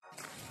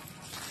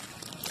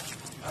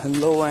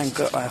Hello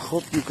Anchor, I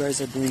hope you guys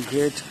are doing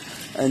great.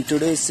 And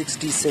today's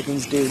 60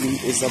 seconds daily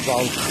is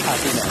about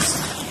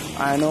happiness.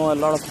 I know a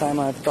lot of time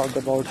I've talked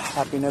about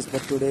happiness,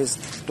 but today is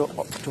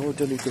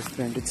totally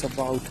different. It's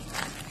about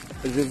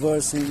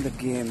reversing the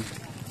game.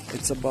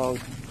 It's about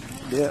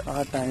there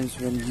are times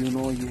when you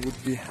know you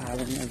would be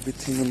having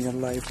everything in your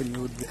life, and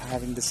you would be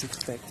having the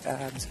six-pack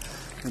abs,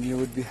 and you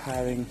would be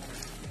having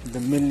the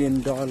 $1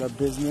 million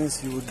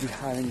business, you would be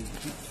having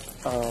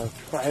a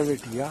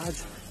private yacht,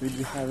 you'll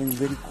be having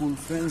very cool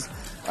friends.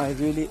 I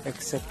really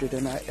accept it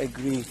and I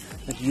agree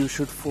that you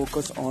should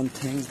focus on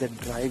things that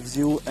drives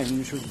you and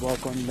you should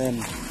work on them.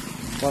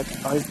 But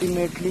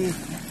ultimately,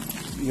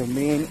 your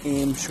main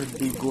aim should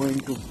be going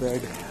to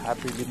bed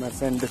happily, my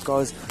friend,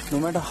 because no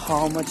matter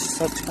how much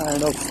such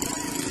kind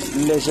of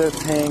leisure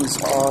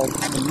things or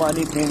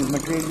money things,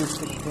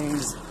 materialistic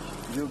things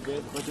you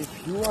get, but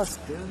if you are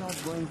still not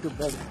going to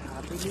bed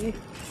happily,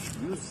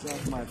 you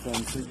suck, my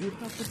friend. So you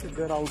have to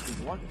figure out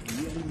what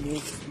really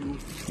makes you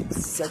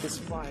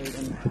satisfied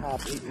and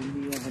happy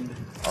in the end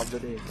of the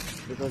day,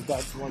 because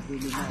that's what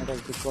really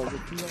matters. Because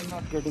if you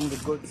are not getting the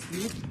good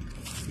sleep,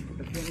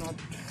 if you're not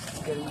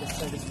getting the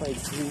satisfied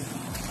sleep,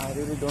 I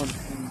really don't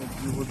think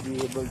that you would be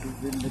able to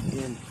win the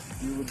game.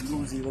 You would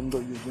lose even though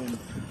you win.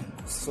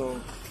 So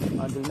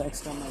until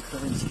next time, my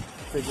friends,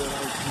 figure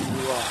out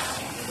who you are.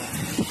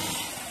 Bye-bye.